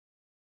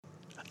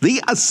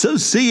The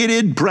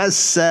Associated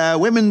Press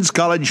Women's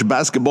College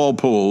Basketball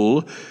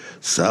Poll,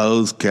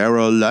 South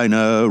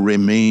Carolina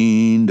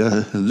remained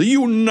the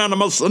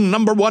unanimous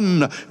number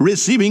one,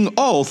 receiving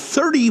all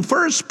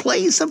 31st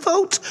place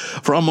votes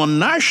from a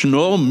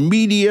national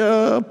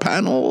media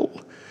panel.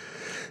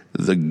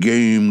 The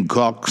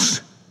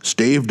Gamecocks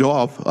staved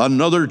off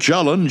another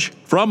challenge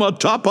from a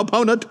top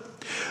opponent,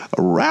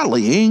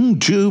 rallying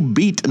to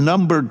beat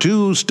number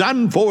 2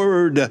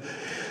 Stanford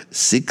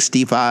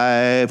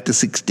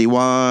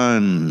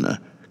 65-61.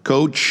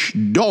 Coach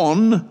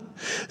Dawn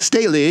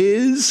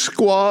Staley's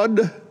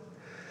squad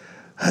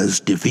has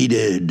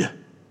defeated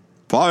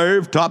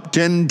 5 top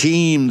 10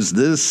 teams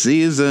this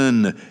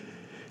season,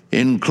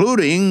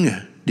 including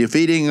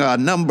defeating a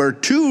number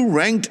 2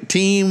 ranked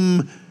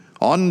team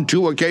on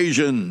 2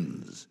 occasions.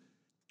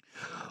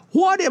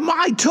 What am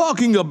I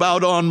talking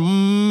about on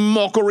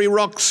Mockery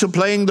Rocks,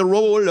 playing the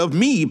role of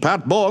me,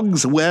 Pat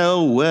Boggs?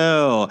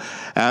 Well,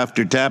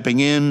 after tapping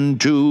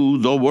into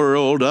the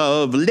world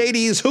of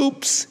ladies'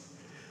 hoops,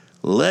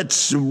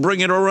 let's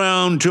bring it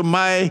around to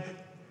my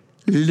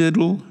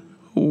little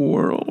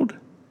world.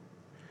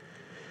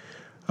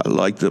 I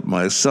like that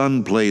my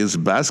son plays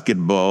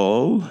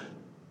basketball,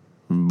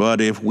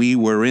 but if we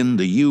were in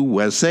the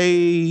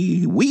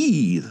USA,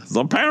 we,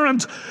 the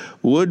parents,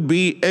 would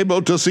be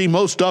able to see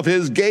most of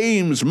his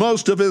games,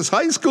 most of his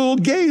high school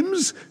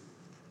games.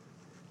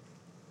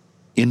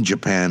 In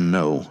Japan,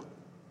 no.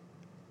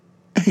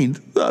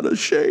 Ain't that a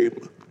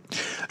shame?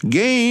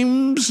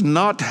 Games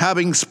not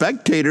having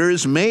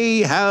spectators may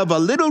have a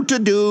little to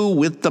do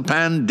with the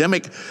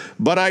pandemic,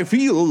 but I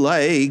feel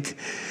like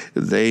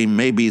they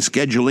may be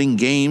scheduling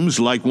games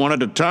like one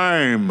at a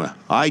time.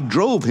 I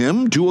drove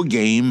him to a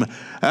game,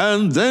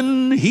 and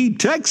then he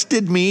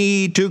texted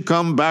me to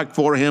come back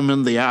for him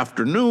in the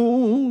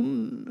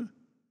afternoon.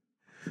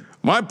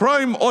 My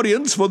prime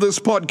audience for this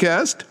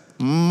podcast,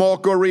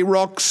 Mockery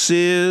Rocks,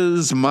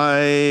 is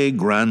my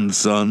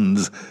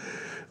grandsons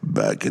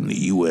back in the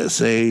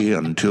USA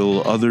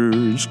until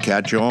others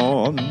catch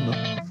on.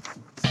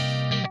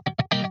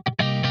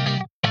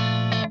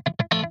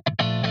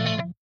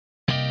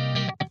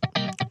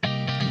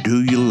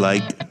 Do you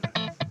like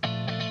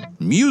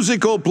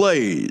musical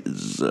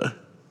plays?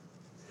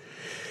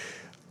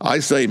 I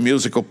say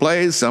musical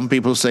plays, some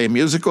people say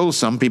musicals,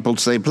 some people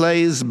say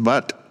plays,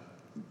 but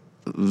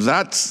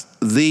that's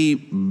the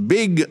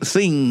big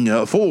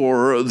thing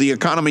for the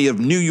economy of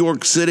New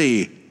York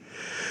City.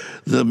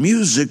 The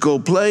musical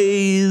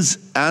plays,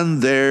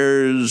 and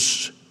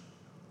there's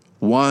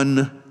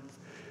one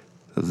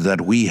that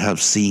we have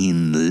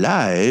seen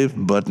live,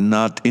 but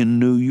not in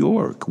New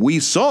York. We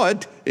saw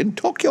it in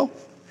Tokyo,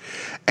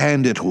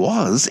 and it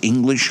was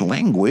English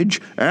language,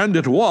 and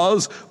it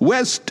was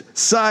West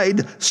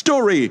Side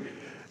Story,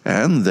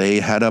 and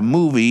they had a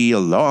movie a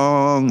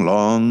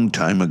long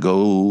time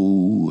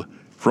ago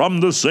from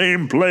the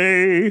same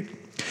play,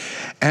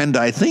 and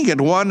I think it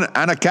won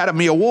an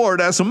Academy Award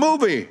as a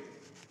movie.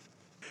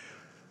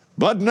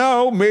 But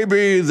now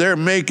maybe they're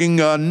making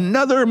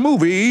another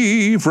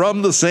movie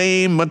from the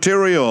same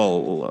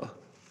material.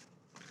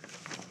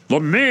 The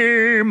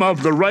name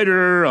of the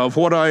writer of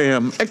what I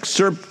am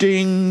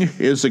excerpting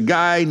is a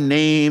guy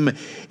named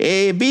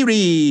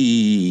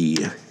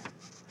Ebiri.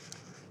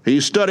 He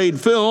studied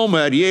film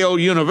at Yale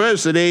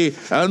University,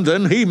 and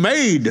then he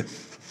made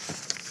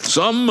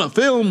some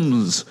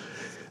films.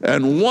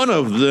 And one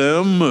of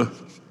them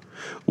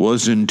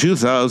was in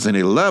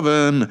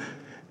 2011,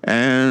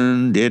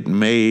 and it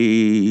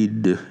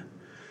made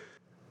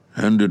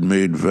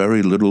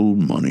very little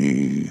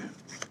money.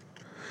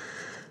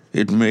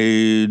 It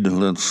made,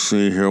 let's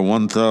see here,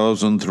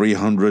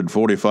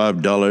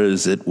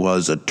 $1,345. It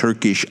was a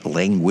Turkish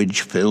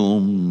language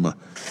film.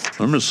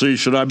 Let me see,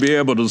 should I be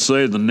able to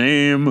say the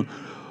name?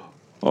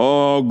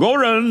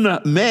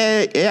 Goran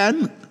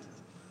Meyan.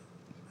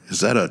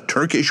 Is that a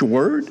Turkish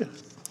word?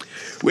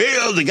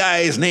 Well, the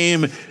guy's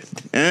name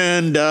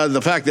and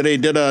the fact that he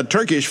did a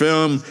Turkish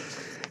film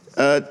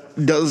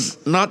does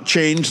not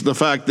change the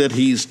fact that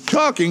he's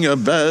talking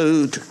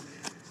about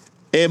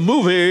a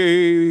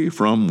movie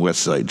from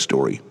West Side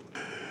Story.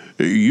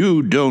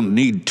 You don't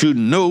need to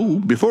know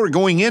before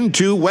going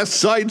into West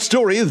Side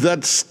Story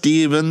that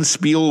Steven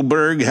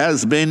Spielberg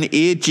has been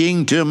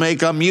itching to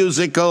make a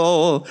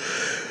musical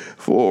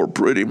for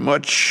pretty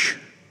much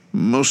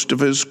most of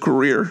his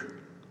career.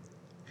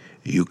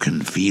 You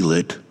can feel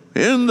it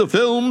in the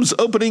film's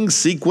opening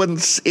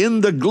sequence,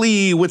 in the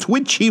glee with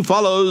which he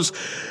follows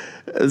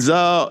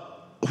the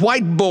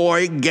white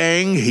boy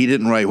gang. He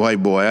didn't write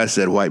white boy, I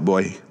said white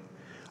boy.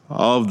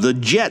 Of the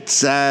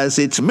Jets as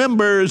its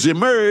members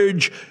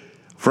emerge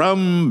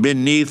from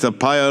beneath a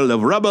pile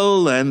of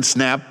rubble and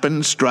snap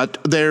and strut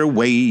their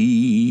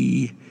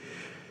way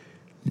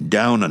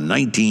down a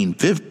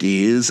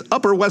 1950s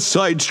Upper West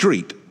Side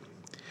street.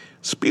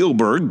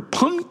 Spielberg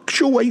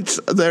punctuates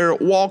their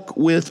walk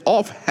with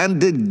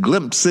offhanded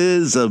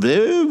glimpses of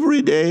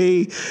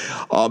everyday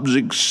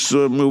objects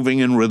moving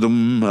in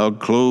rhythm, a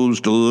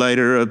closed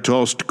lighter, a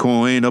tossed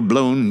coin, a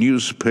blown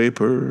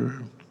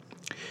newspaper.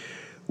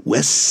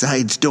 West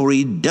Side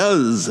Story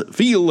does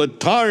feel at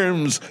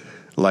times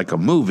like a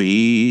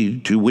movie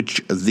to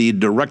which the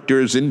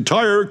director's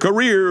entire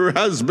career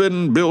has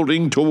been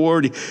building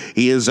toward.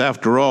 He is,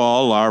 after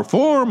all, our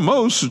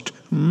foremost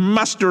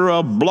master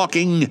of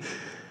blocking,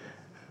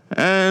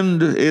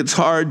 and it's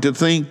hard to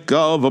think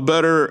of a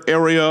better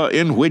area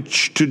in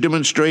which to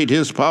demonstrate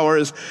his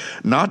powers,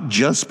 not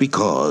just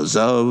because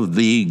of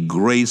the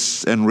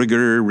grace and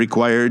rigor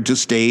required to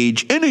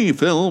stage any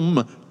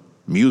film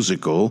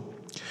musical,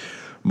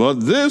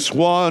 but this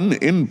one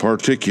in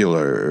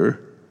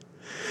particular,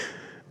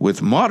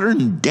 with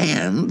modern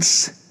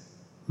dance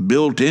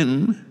built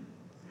in.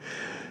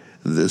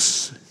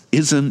 This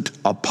isn't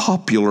a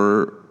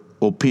popular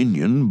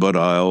opinion, but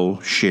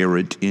I'll share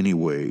it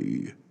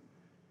anyway.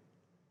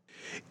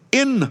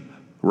 In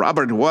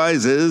Robert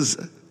Wise's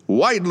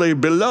widely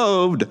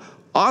beloved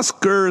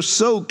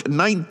Oscar-soaked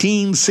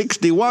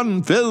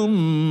 1961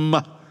 film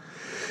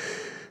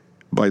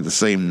by the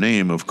same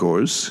name, of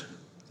course,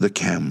 the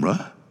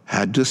camera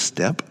had to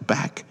step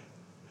back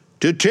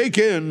to take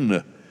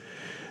in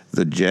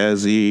the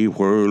jazzy,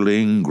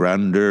 whirling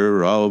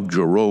grandeur of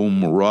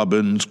Jerome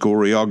Robbins'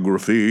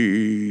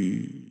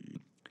 choreography.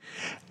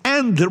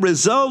 And the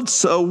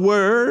results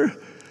were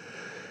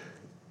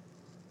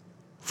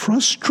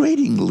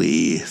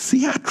frustratingly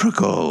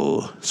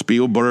theatrical.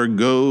 Spielberg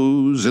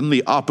goes in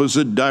the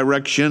opposite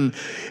direction.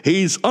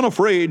 He's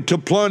unafraid to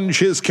plunge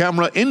his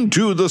camera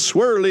into the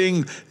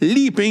swirling,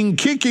 leaping,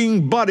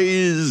 kicking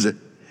bodies.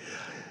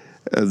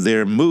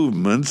 Their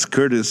movements,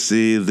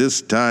 courtesy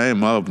this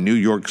time of New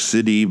York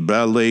City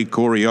ballet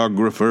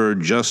choreographer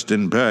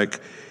Justin Peck.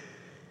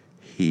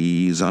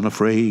 He's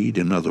unafraid,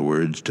 in other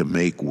words, to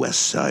make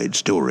West Side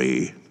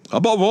Story,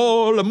 above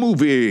all, a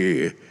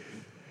movie.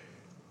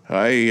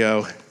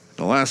 The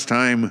last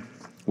time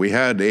we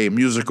had a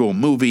musical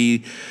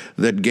movie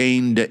that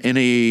gained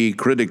any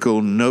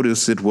critical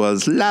notice, it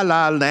was La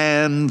La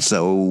Land,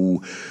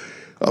 so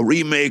a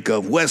remake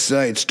of West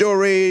Side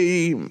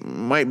Story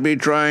might be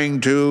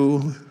trying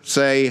to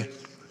say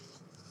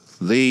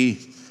the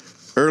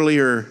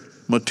earlier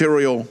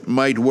material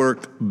might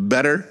work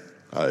better.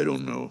 I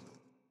don't know.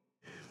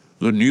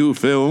 The new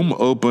film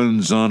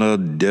opens on a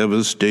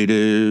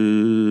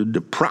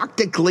devastated,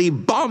 practically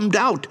bombed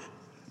out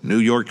New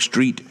York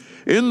street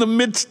in the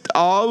midst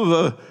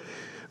of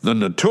the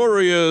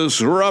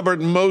notorious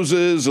Robert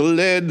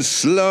Moses-led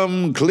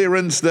slum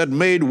clearance that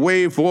made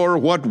way for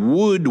what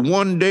would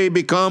one day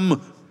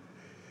become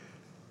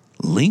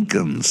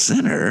Lincoln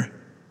Center.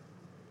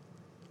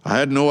 I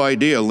had no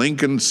idea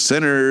Lincoln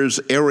Center's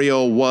area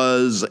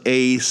was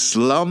a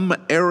slum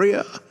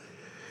area.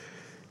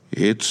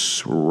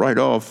 It's right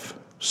off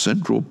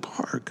Central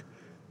Park.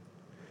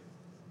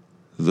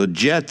 The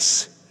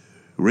Jets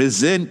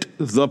resent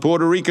the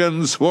Puerto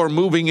Ricans for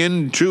moving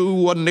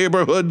into a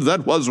neighborhood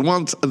that was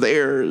once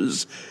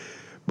theirs.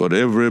 But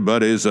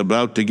everybody's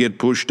about to get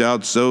pushed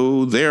out,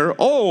 so they're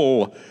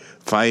all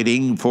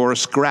fighting for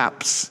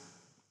scraps.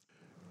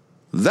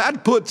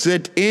 That puts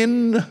it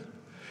in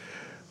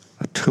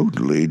a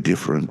totally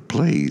different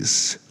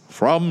place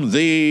from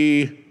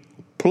the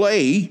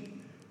play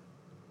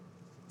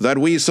that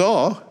we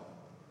saw,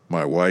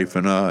 my wife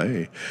and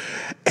I,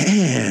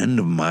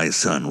 and my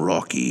son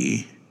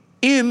Rocky,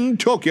 in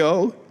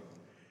Tokyo.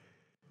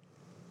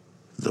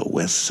 The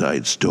West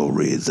Side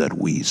Story that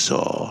we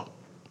saw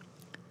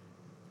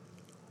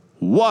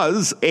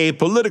was a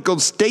political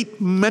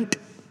statement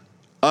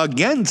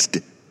against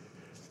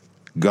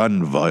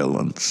gun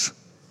violence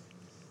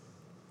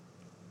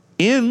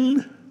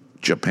in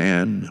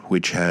Japan,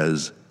 which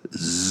has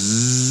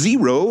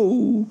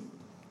zero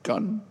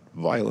gun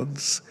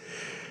violence.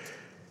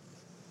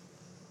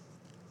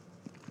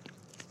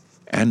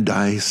 And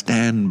I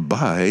stand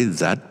by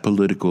that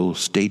political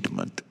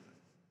statement.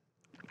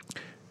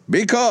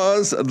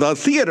 Because the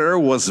theater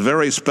was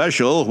very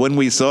special when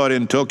we saw it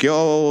in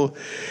Tokyo.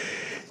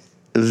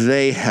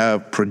 They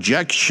have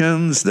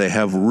projections, they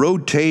have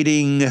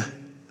rotating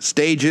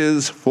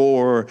stages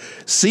for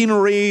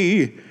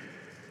scenery.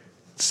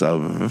 It's a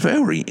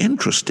very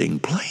interesting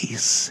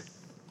place.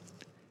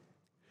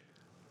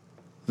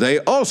 They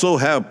also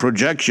have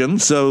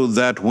projections so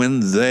that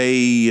when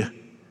they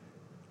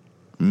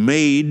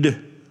made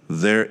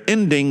their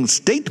ending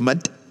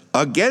statement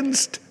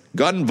against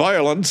gun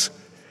violence,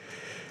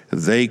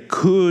 they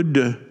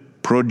could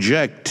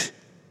project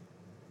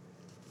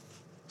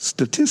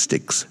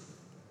statistics.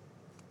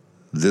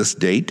 This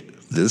date,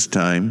 this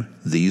time,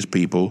 these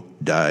people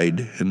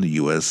died in the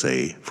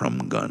USA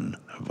from gun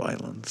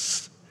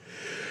violence.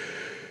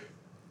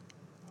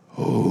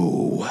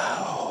 Oh,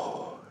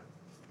 wow.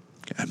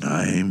 And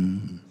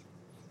I'm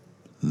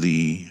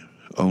the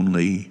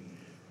only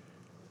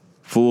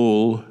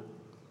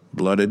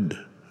full-blooded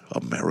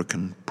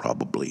American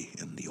probably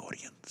in the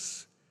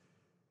audience.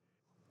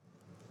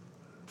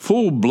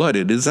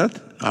 Full-blooded, is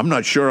that? I'm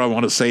not sure I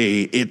want to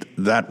say it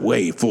that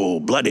way,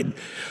 full-blooded.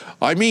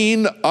 I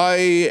mean,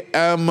 I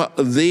am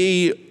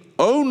the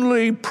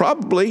only,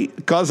 probably,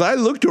 because I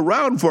looked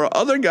around for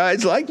other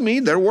guys like me,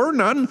 there were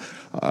none.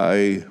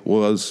 I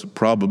was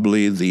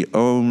probably the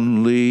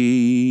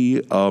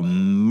only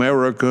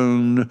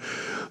American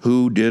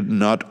who did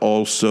not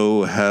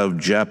also have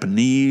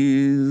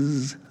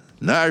Japanese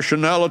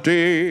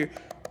nationality,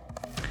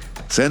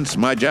 since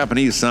my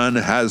Japanese son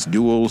has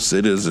dual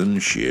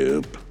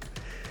citizenship.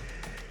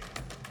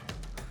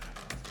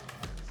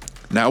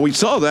 Now, we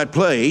saw that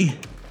play,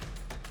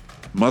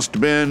 must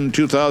have been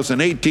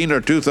 2018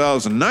 or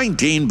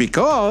 2019,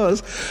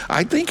 because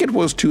I think it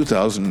was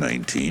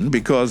 2019,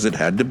 because it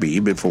had to be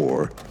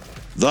before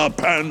the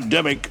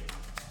pandemic.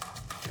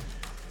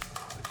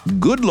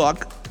 Good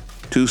luck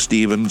to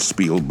Steven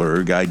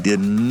Spielberg. I did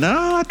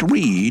not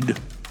read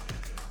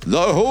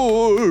the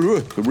whole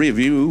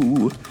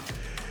review.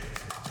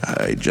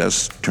 I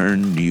just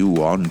turned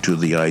you on to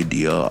the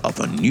idea of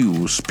a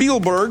new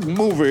Spielberg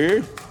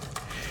movie.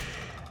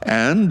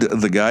 And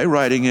the guy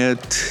writing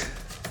it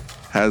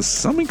has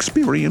some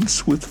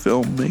experience with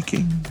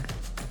filmmaking.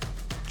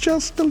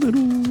 Just a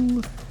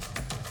little.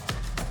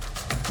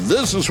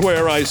 This is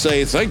where I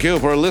say thank you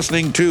for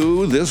listening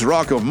to this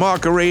Rock of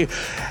Mockery,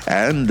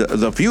 and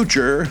the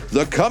future,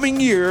 the coming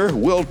year,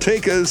 will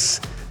take us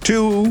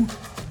to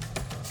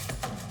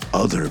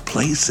other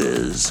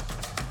places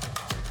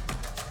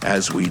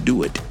as we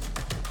do it.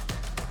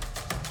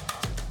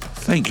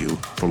 Thank you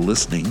for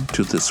listening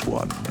to this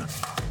one.